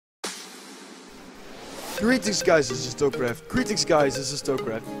Greetings guys, this is Stokecraft. Greetings guys, this is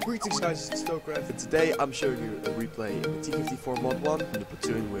Stokecraft. Greetings guys, this is Stokecraft. And today I'm showing you a replay in the T54 mod 1 in the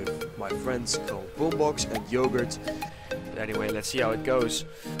platoon with my friends called Boombox and Yogurt. But anyway, let's see how it goes.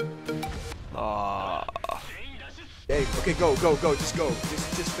 Hey, okay, go, just go.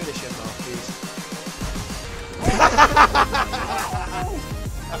 Just finish him now, please.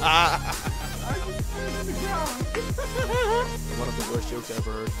 One of the worst jokes I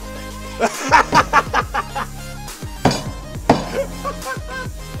ever heard.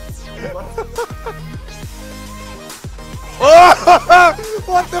 Oh!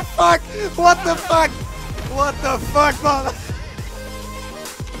 What the fuck? What the fuck? What the fuck, man?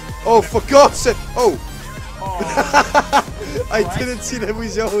 Oh, for God's sake! Oh! I didn't see that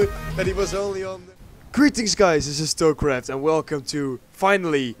he was only on. Greetings, guys. This is Stokecraft, and welcome to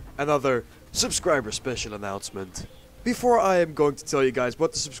finally another subscriber special announcement. Before I am going to tell you guys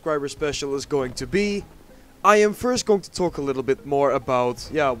what the subscriber special is going to be, I am first going to talk a little bit more about,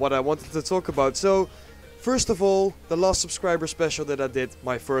 what I wanted to talk about. So, first of all, the last subscriber special that I did,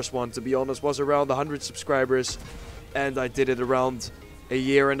 my first one to be honest, was around 100 subscribers, and I did it around a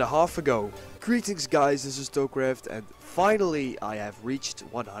year and a half ago. Greetings guys, this is Stokecraft, and finally I have reached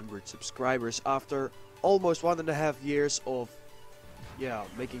 100 subscribers after almost 1.5 years of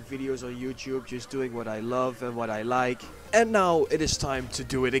making videos on YouTube, just doing what I love and what I like. And now it is time to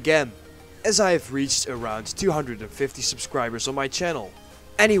do it again, as I have reached around 250 subscribers on my channel.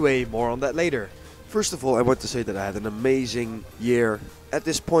 Anyway, more on that later. First of all, I want to say that I had an amazing year. At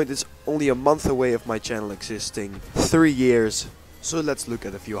this point, it's only a month away of my channel existing. 3 years. So let's look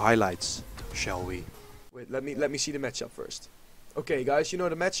at a few highlights, shall we? Wait, let me see the matchup first. Okay, guys, you know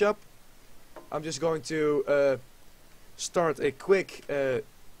the matchup. I'm just going to start a quick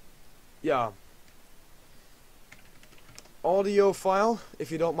audio file, if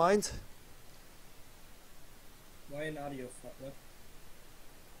you don't mind. Why an audio file? What?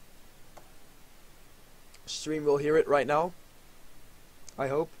 Stream will hear it right now, I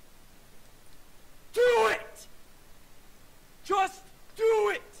hope. Do it! Just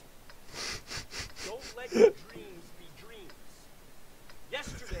do it! Don't let your dreams be dreams.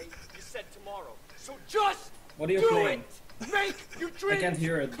 Yesterday you said tomorrow, so just What are you do playing? it! Make your I dreams can't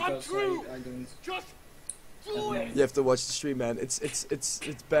hear it come because true! I don't. Just do it! You have to watch the stream, man. It's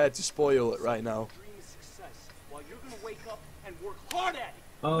bad to spoil it right now. Dream is success, while you're gonna wake up and work hard at it.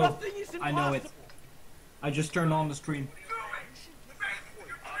 Oh, Nothing is impossible. I know it. I just turned on the stream.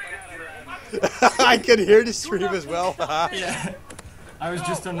 I can hear the stream as well. Yeah. I was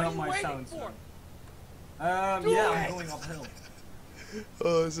just turning on my sound. So. I'm going uphill.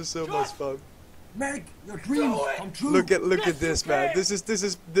 Oh, this is so much fun. Make your dreams come true. Look at Yes, this, you man. can. This is.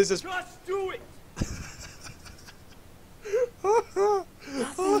 Just do it!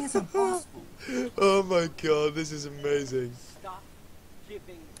 Nothing is impossible. Oh my God, this is amazing. Stop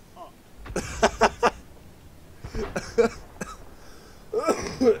giving up.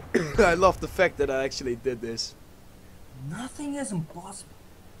 I love the fact that I actually did this. Nothing is impossible.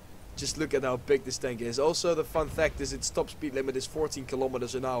 Just look at how big this tank is. Also, the fun fact is its top speed limit is 14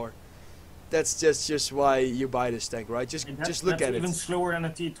 kilometers an hour. That's just why you buy this tank, right? Just look at That's even it. slower than a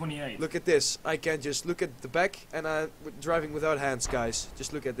T28. Look at this. I can just look at the back, and I'm driving without hands, guys.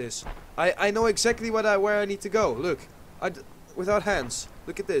 Just look at this. I know exactly where I need to go. Look, without hands.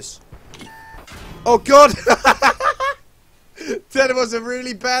 Look at this. Oh God! That was a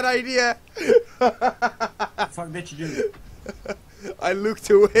really bad idea. What the fuck did you do? I looked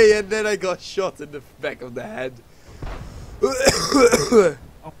away and then I got shot in the back of the head.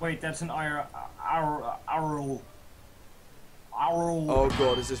 Oh wait, that's an owl. Oh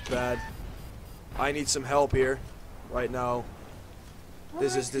God, this is bad. I need some help here, right now.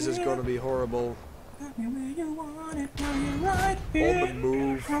 This is gonna be horrible. On the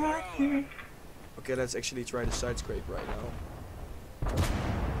move. Okay, let's actually try the side scrape right now.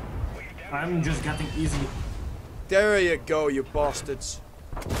 I'm just getting easy. There you go, you bastards.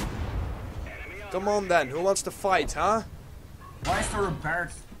 Come on then, who wants to fight, huh? Why is there a bird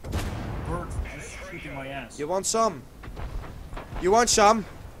just shooting my ass? You want some? You want some?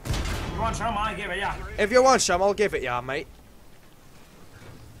 You want some? I give it, yeah. If you want some, I'll give it ya, mate.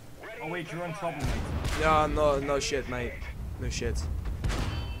 Oh wait, you're in trouble, mate. Yeah, no shit, mate. No shit.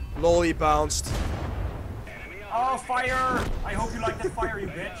 Lol, he bounced. Oh, fire! I hope you like that fire, you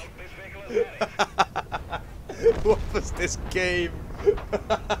bitch. What was this game?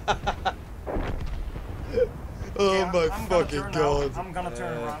 Oh Yeah, my I'm fucking gonna turn God. out. I'm gonna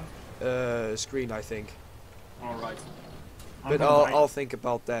turn around. Screen, I think. Alright. But I'll think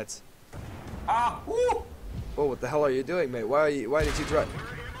about that. Ah! Woo! Oh, what the hell are you doing, mate? Why did you drive?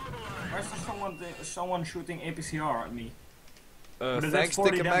 Where's someone shooting APCR at me? Thanks,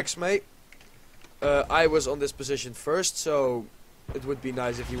 Dick and Max, mate. I was on this position first, so it would be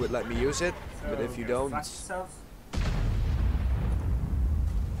nice if you would let me use it. But if you don't,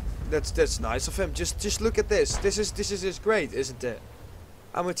 that's nice of him. Just look at this. This is great, isn't it?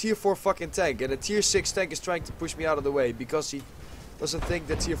 I'm a tier 4 fucking tank, and a tier 6 tank is trying to push me out of the way because he doesn't think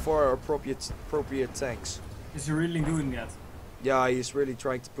that tier 4 are appropriate tanks. Is he really doing that? Yeah, he's really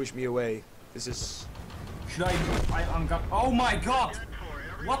trying to push me away. This is... Should I'm got... Oh my god!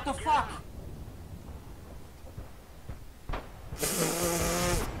 What the fuck?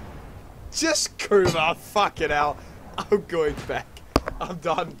 Just Kurma, fucking hell. I'm going back. I'm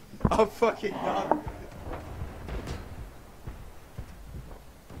done. I'm fucking done.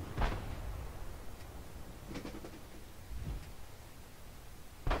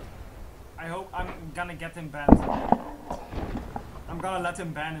 I hope I'm gonna get him banned. I'm gonna let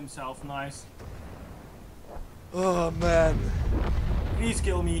him ban himself, nice. Oh man. Please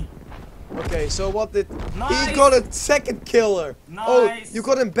kill me. Okay, so what did... Nice. He got a second killer! Nice. Oh, you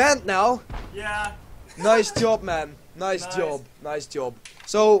got him banned now? Yeah. Nice job, man. Nice job. Nice job.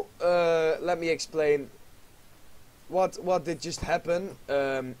 So, let me explain what did just happen.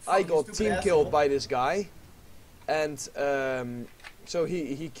 I got team killed by this guy. And, so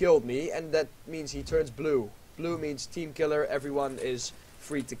he killed me, and that means he turns blue. Blue means team killer, everyone is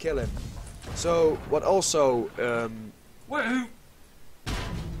free to kill him. So, what also... Wait,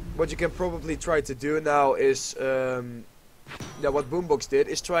 what you can probably try to do now is, yeah, what Boombox did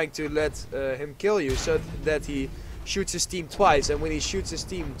is trying to let him kill you so that he shoots his team twice, and when he shoots his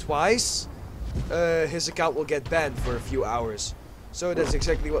team twice, his account will get banned for a few hours. So that's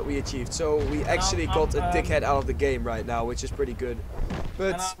exactly what we achieved. So we actually got a dickhead out of the game right now, which is pretty good.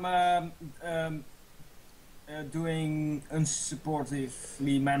 But I'm doing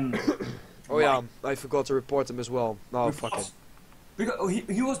unsupportively man. oh yeah, I forgot to report him as well. No, fuck it. Because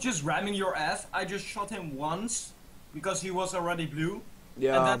he was just ramming your ass. I just shot him once because he was already blue.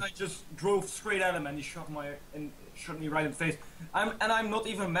 Yeah. And then I just drove straight at him and he shot me right in the face. I'm not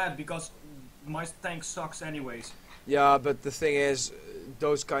even mad because my tank sucks anyways. Yeah, but the thing is,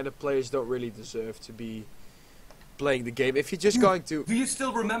 those kind of players don't really deserve to be playing the game. If you're just going to... Do you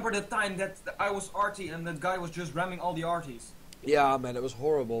still remember the time that I was arty and that guy was just ramming all the arties? Yeah, man, it was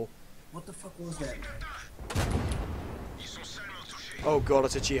horrible. What the fuck was that? Oh god,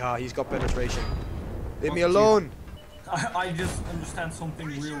 it's a Chiha. He's got penetration. Leave me alone! I just understand something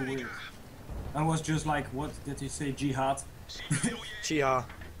real weird. I was just like, what did he say? Jihad? Chiha.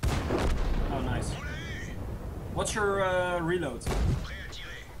 Oh, nice. What's your reload?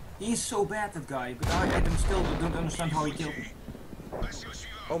 He's so bad, that guy, but I still don't understand how he killed me.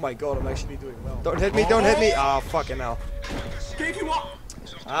 Oh my god, I'm actually doing well. Don't hit me, don't hit me! Ah, fucking hell.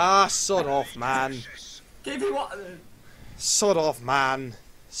 Ah, sod off, man. Sod off, man.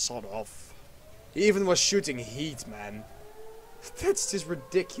 Sod off. He even was shooting heat, man. That's just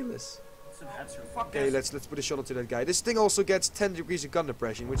ridiculous. Okay, let's put a shot onto that guy. This thing also gets 10 degrees of gun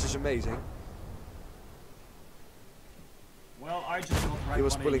depression, which is amazing. Well, I just got wrecked. He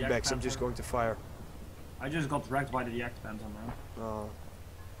was pulling back, so I'm just going to fire. I just got wrecked by the Yak Panther, man. Oh.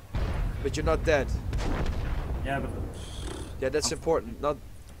 But you're not dead. Yeah, but... Yeah, that's important.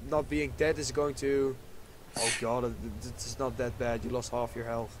 Not being dead is going to... Oh god, it's not that bad. You lost half your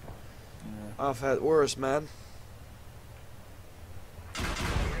health. Yeah. I've had worse, man.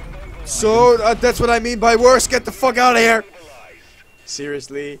 So, that's what I mean by worse. Get the fuck out of here!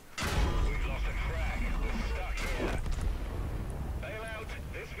 Seriously?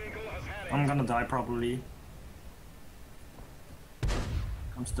 I'm gonna die probably.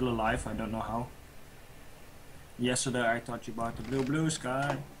 I'm still alive, I don't know how. Yesterday I taught you about the blue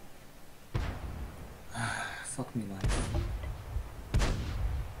sky. Fuck me life.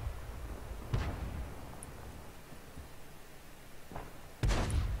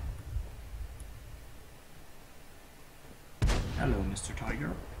 Hello, Mr.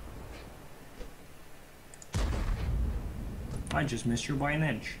 Tiger. I just missed you by an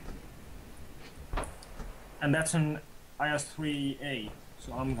inch. And that's an IS-3A,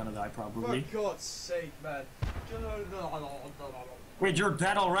 so I'm gonna die probably. For God's sake, man. Wait, you're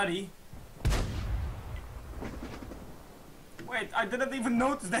dead already? Wait, I didn't even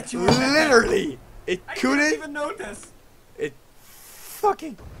notice that you were literally! It couldn't... I didn't even notice! It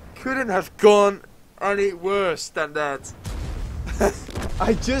fucking couldn't have gone any worse than that.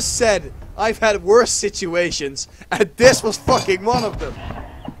 I just said I've had worse situations, and this was fucking one of them.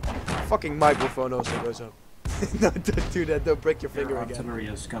 Fucking microphone also goes up. No, don't do that. Don't break your finger again. Artillery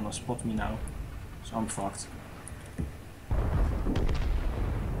is gonna spot me now, so I'm fucked.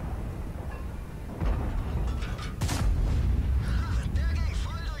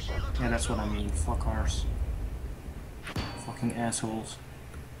 that's what I mean. Fuckers. Fucking assholes.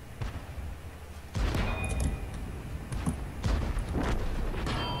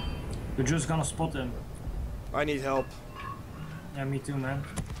 We're just gonna spot them. I need help. Yeah, me too, man.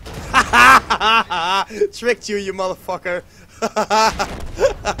 Tricked you, you motherfucker.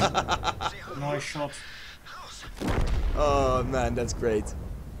 Nice shot. Oh man, that's great.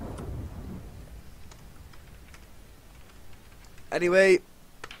 Anyway,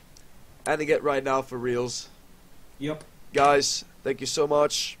 ending it right now for reals. Yep. Guys, thank you so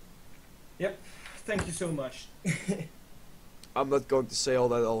much. Yep. Thank you so much. I'm not going to say all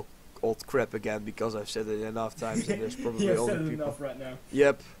that old crap again because I've said it enough times and there's probably You've only said it people. enough right now.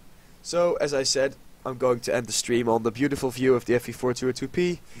 Yep. So, as I said, I'm going to end the stream on the beautiful view of the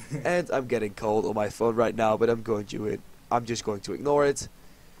FE402P, and I'm getting cold on my phone right now, but I'm just going to ignore it.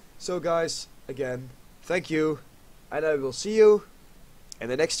 So, guys, again, thank you, and I will see you in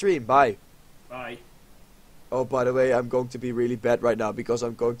the next stream. Bye. Bye. Oh, by the way, I'm going to be really bad right now because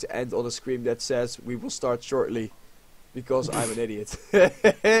I'm going to end on a screen that says we will start shortly, because I'm an idiot.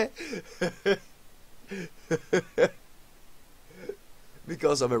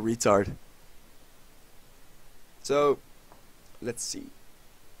 Because I'm a retard. So, let's see.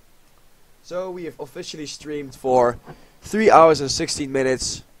 So, we have officially streamed for 3 hours and 16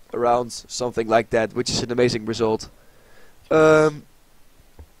 minutes, around something like that, which is an amazing result. Yeah.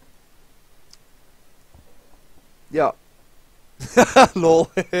 Lol.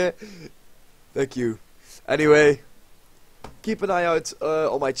 Thank you. Anyway, keep an eye out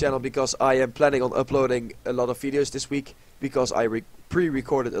on my channel because I am planning on uploading a lot of videos this week because I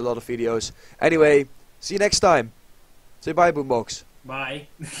pre-recorded a lot of videos. Anyway, see you next time. Say bye, Boombox. Bye.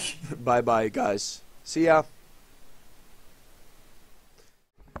 Bye bye, guys. See ya.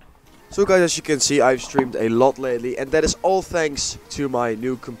 So guys, as you can see, I've streamed a lot lately, and that is all thanks to my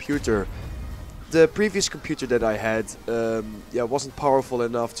new computer. The previous computer that I had wasn't powerful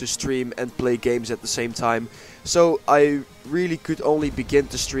enough to stream and play games at the same time, so I really could only begin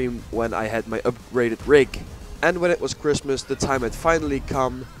to stream when I had my upgraded rig. And when it was Christmas, the time had finally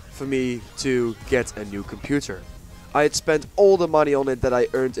come for me to get a new computer. I had spent all the money on it that I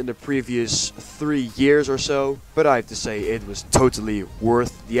earned in the previous 3 years or so, but I have to say it was totally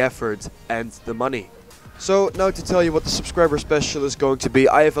worth the effort and the money. So now to tell you what the subscriber special is going to be,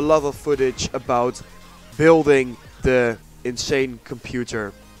 I have a lot of footage about building the insane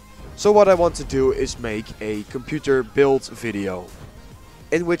computer. So what I want to do is make a computer build video,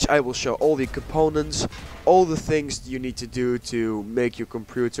 in which I will show all the components, all the things you need to do to make your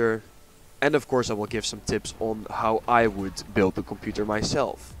computer, and of course I will give some tips on how I would build the computer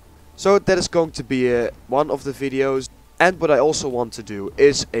myself. So that is going to be one of the videos. And what I also want to do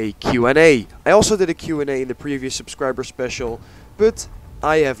is a Q&A. I also did a Q&A in the previous subscriber special, but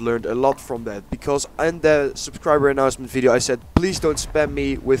I have learned a lot from that, because in the subscriber announcement video I said please don't spam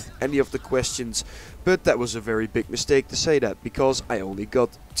me with any of the questions, but that was a very big mistake to say that, because I only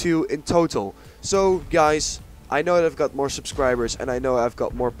got 2 in total. So guys, I know that I've got more subscribers and I know I've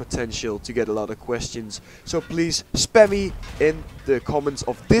got more potential to get a lot of questions, so please spam me in the comments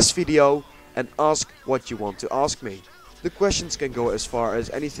of this video and ask what you want to ask me. The questions can go as far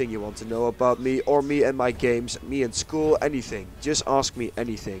as anything you want to know about me, or me and my games, me in school, anything. Just ask me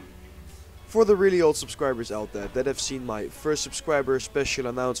anything. For the really old subscribers out there that have seen my first subscriber special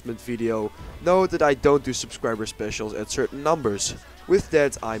announcement video, know that I don't do subscriber specials at certain numbers. With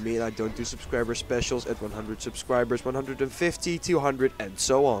that I mean I don't do subscriber specials at 100 subscribers, 150, 200 and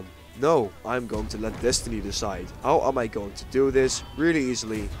so on. No, I'm going to let Destiny decide. How am I going to do this? Really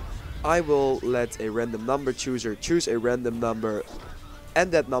easily. I will let a random number chooser choose a random number,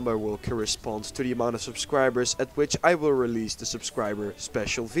 and that number will correspond to the amount of subscribers at which I will release the subscriber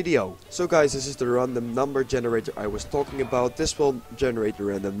special video. So guys, this is the random number generator I was talking about. This will generate a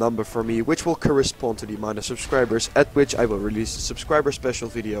random number for me, which will correspond to the amount of subscribers at which I will release the subscriber special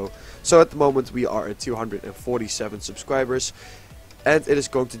video. So at the moment we are at 247 subscribers. And it is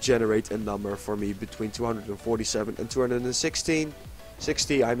going to generate a number for me between 247 and 216.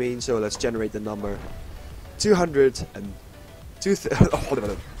 60 I mean, so let's generate the number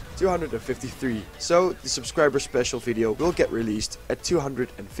 253. So the subscriber special video will get released at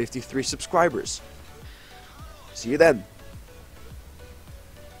 253 subscribers. See you then.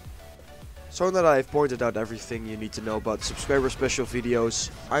 So now that I've pointed out everything you need to know about the subscriber special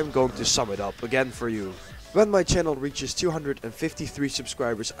videos, I'm going to sum it up again for you. When my channel reaches 253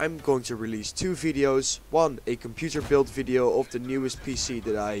 subscribers, I'm going to release 2 videos. One, a computer build video of the newest PC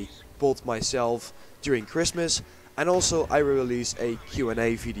that I bought myself during Christmas, and also I will release a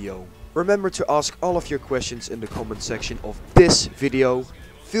Q&A video. Remember to ask all of your questions in the comment section of this video.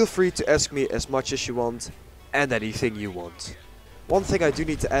 feel free to ask me as much as you want and anything you want. One thing I do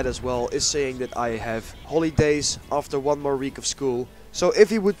need to add as well is saying that I have holidays after one more week of school. So if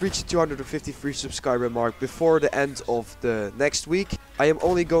we would reach the 253 subscriber mark before the end of the next week, I am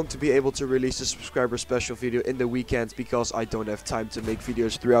only going to be able to release a subscriber special video in the weekend because I don't have time to make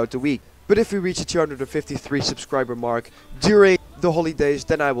videos throughout the week. But if we reach the 253 subscriber mark during the holidays,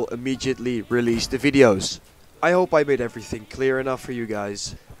 then I will immediately release the videos. I hope I made everything clear enough for you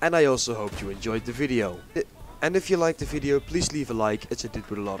guys, and I also hope you enjoyed the video. And if you liked the video, please leave a like, as I did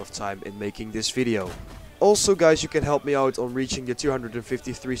put a lot of time in making this video. Also guys, you can help me out on reaching the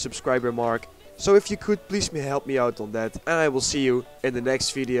 253 subscriber mark. So if you could, please help me out on that. And I will see you in the next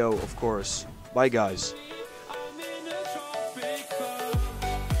video, of course. Bye guys.